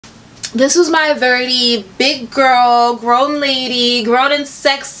This was my very big girl, grown lady, grown and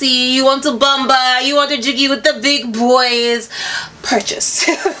sexy, you want to bumba, you want to jiggy with the big boys purchase.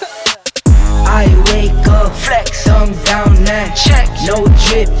 I wake up, flex, thumb down now, check, no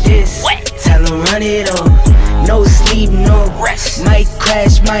drip this, wet. Tell them run it up, no sleep, no rest, might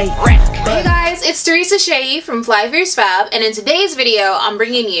crash, might wreck. Hey guys, it's Teresa Shea from Fly Fierce Fab, and in today's video, I'm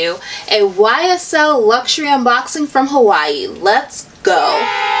bringing you a YSL luxury unboxing from Hawaii. Let's go.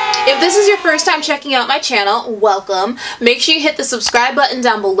 If this is your first time checking out my channel, welcome. Make sure you hit the subscribe button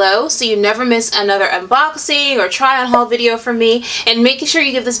down below so you never miss another unboxing or try on haul video from me, and making sure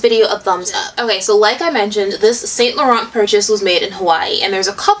you give this video a thumbs up. Okay, so like I mentioned, this St. Laurent purchase was made in Hawaii, and there's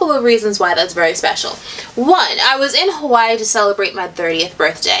a couple of reasons why that's very special. One, I was in Hawaii to celebrate my 30th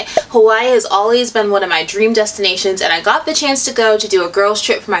birthday. Hawaii has always been one of my dream destinations, and I got the chance to go to do a girls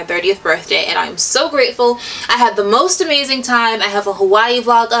trip for my 30th birthday, and I'm so grateful. I had the most amazing time. I have a Hawaii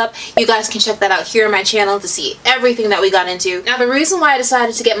vlog up. You guys can check that out here on my channel to see everything that we got into. Now, the reason why I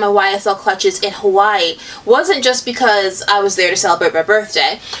decided to get my YSL clutches in Hawaii wasn't just because I was there to celebrate my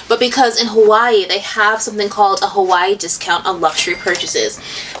birthday, but because in Hawaii they have something called a Hawaii discount on luxury purchases.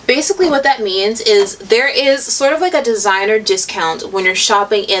 Basically what that means is there is sort of like a designer discount when you're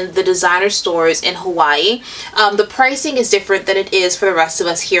shopping in the designer stores in Hawaii. The pricing is different than it is for the rest of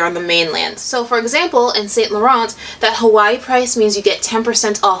us here on the mainland. So for example, in St. Laurent, that Hawaii price means you get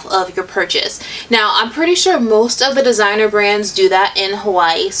 10% off of your purchase. Now, I'm pretty sure most of the designer brands do that in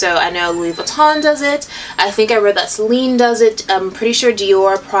Hawaii. So I know Louis Vuitton does it. I think I read that Celine does it. I'm pretty sure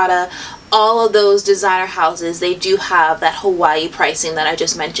Dior, Prada, all of those designer houses, they do have that Hawaii pricing that I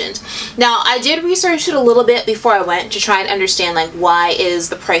just mentioned. Now, I did research it a little bit before I went to try and understand like why is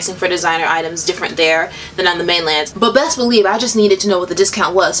the pricing for designer items different there than on the mainland. But best believe I just needed to know what the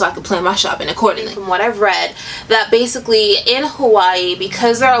discount was so I could plan my shopping accordingly. From what I've read, that basically in Hawaii,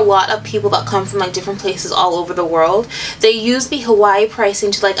 because there are a lot of people that come from like different places all over the world, they use the Hawaii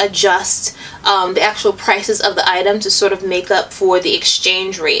pricing to like adjust the actual prices of the item to sort of make up for the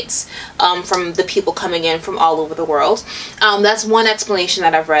exchange rates from the people coming in from all over the world. That's one explanation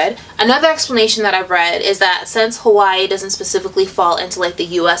that I've read. Another explanation that I've read is that since Hawaii doesn't specifically fall into like the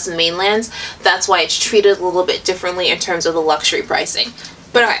US and mainlands, that's why it's treated a little bit differently in terms of the luxury pricing.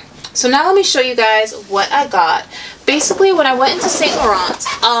 But alright, so now let me show you guys what I got. Basically, when I went into St. Laurent,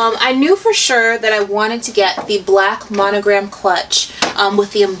 I knew for sure that I wanted to get the black monogram clutch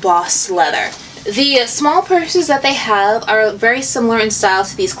with the embossed leather. The small purses that they have are very similar in style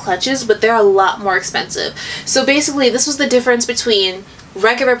to these clutches, but they're a lot more expensive. So basically, this was the difference between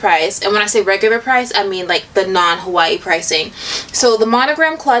regular price, and when I say regular price, I mean like the non-Hawaii pricing. So the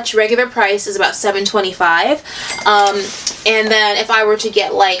monogram clutch regular price is about $725, and then if I were to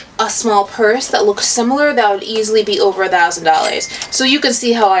get like a small purse that looks similar, that would easily be over $1,000. So you can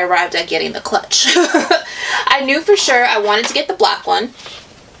see how I arrived at getting the clutch. I knew for sure I wanted to get the black one.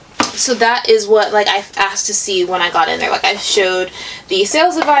 So that is what like I asked to see when I got in there. Like I showed the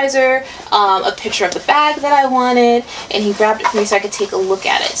sales advisor a picture of the bag that I wanted, and he grabbed it for me so I could take a look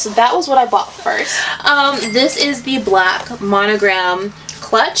at it. So that was what I bought first. This is the black monogram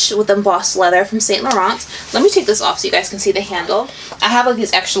clutch with embossed leather from St. Laurent. Let me take this off so you guys can see the handle. I have like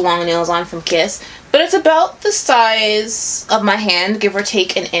these extra long nails on from Kiss, but it's about the size of my hand, give or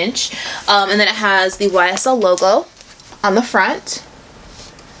take an inch. And then it has the YSL logo on the front.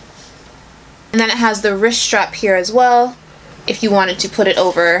 And then it has the wrist strap here as well, if you wanted to put it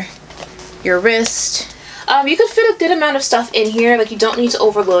over your wrist. You could fit a good amount of stuff in here, like you don't need to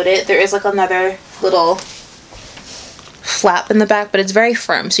overload it. There is like another little flap in the back, but it's very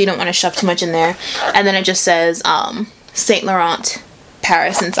firm, so you don't want to shove too much in there. And then it just says St. Laurent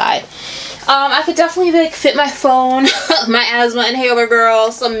Paris inside. I could definitely like fit my phone, my asthma inhaler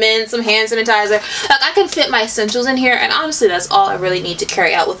girl, some mint, some hand sanitizer. Like I can fit my essentials in here, and honestly that's all I really need to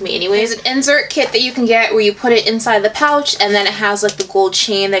carry out with me anyways. There's an insert kit that you can get where you put it inside the pouch, and then it has like the gold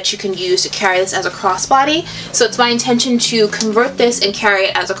chain that you can use to carry this as a crossbody. So it's my intention to convert this and carry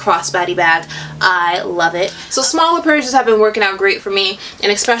it as a crossbody bag. I love it. So smaller purses have been working out great for me,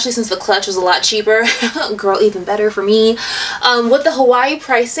 and especially since the clutch was a lot cheaper. Girl, even better for me. With the Hawaii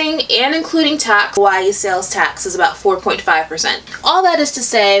pricing and including tax, Hawaii sales tax is about 4.5%. All that is to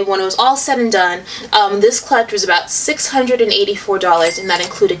say, when it was all said and done, this clutch was about $684, and that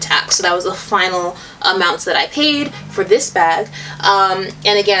included tax. So that was the final amounts that I paid for this bag.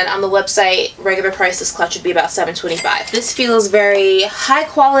 And again, on the website, regular price this clutch would be about $7.25. This feels very high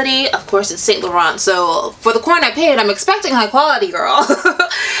quality. Of course, it's Saint Laurent, so for the coin I paid, I'm expecting high quality, girl.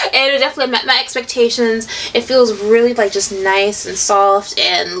 And it definitely met my expectations. It feels really like just nice and soft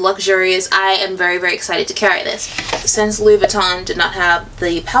and luxurious. I am very, very excited to carry this. Since Louis Vuitton did not have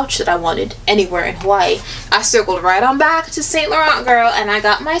the pouch that I wanted anywhere in Hawaii, I circled right on back to Saint Laurent, girl, and I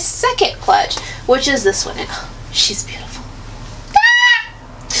got my second clutch, which is this one. And she's beautiful.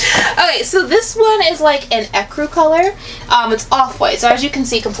 Okay, so this one is like an ecru color. It's off-white. So as you can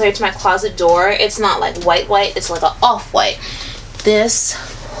see, compared to my closet door, it's not like white, it's like an off-white. This,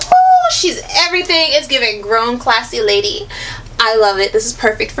 oh, she's everything. It's giving grown, classy lady. I love it. This is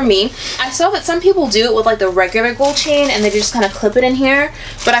perfect for me. I saw that some people do it with like the regular gold chain and they just kind of clip it in here,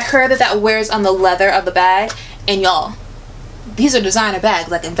 but I heard that that wears on the leather of the bag. And y'all, these are designer bags,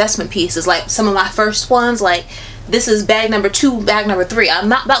 like investment pieces, like some of my first ones. Like, this is bag number 2, bag number 3. I'm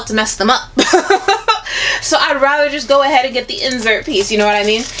not about to mess them up. So I'd rather just go ahead and get the insert piece, you know what I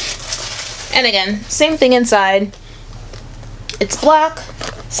mean? And again, same thing inside. It's black,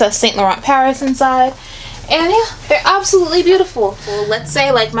 says Saint Laurent Paris inside. And yeah, they're absolutely beautiful. Well, let's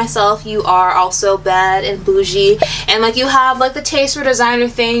say like myself, you are also bad and bougie and like you have like the taste for designer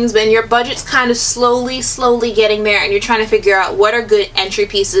things, but your budget's kind of slowly getting there and you're trying to figure out what are good entry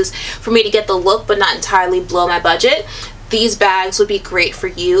pieces for me to get the look but not entirely blow my budget. These bags would be great for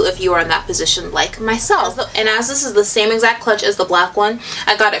you if you are in that position like myself. And as this is the same exact clutch as the black one,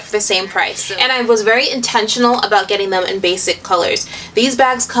 I got it for the same price. And I was very intentional about getting them in basic colors. These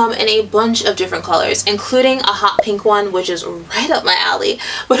bags come in a bunch of different colors, including a hot pink one, which is right up my alley,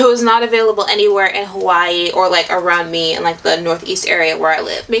 but it was not available anywhere in Hawaii or like around me in like the northeast area where I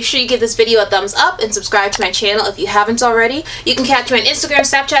live. Make sure you give this video a thumbs up and subscribe to my channel if you haven't already. You can catch me on Instagram,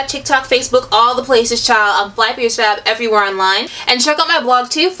 Snapchat, TikTok, Facebook, all the places, child. I'm FlyFierceFab everywhere online. And check out my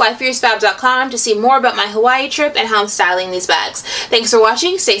blog too, flyfiercefab.com, to see more about my Hawaii trip and how I'm styling these bags. Thanks for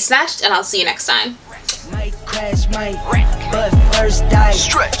watching, stay snatched, and I'll see you next time. Might crash, might wreck, but first I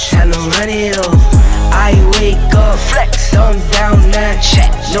stretch, tell 'em run it off. I wake up, flex, thumb down, now check,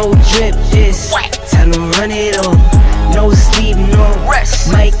 no drip, this, tell 'em run it off. No sleep, no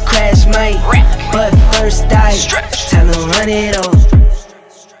rest, might crash, might wreck, but first I stretch, tell 'em run it off.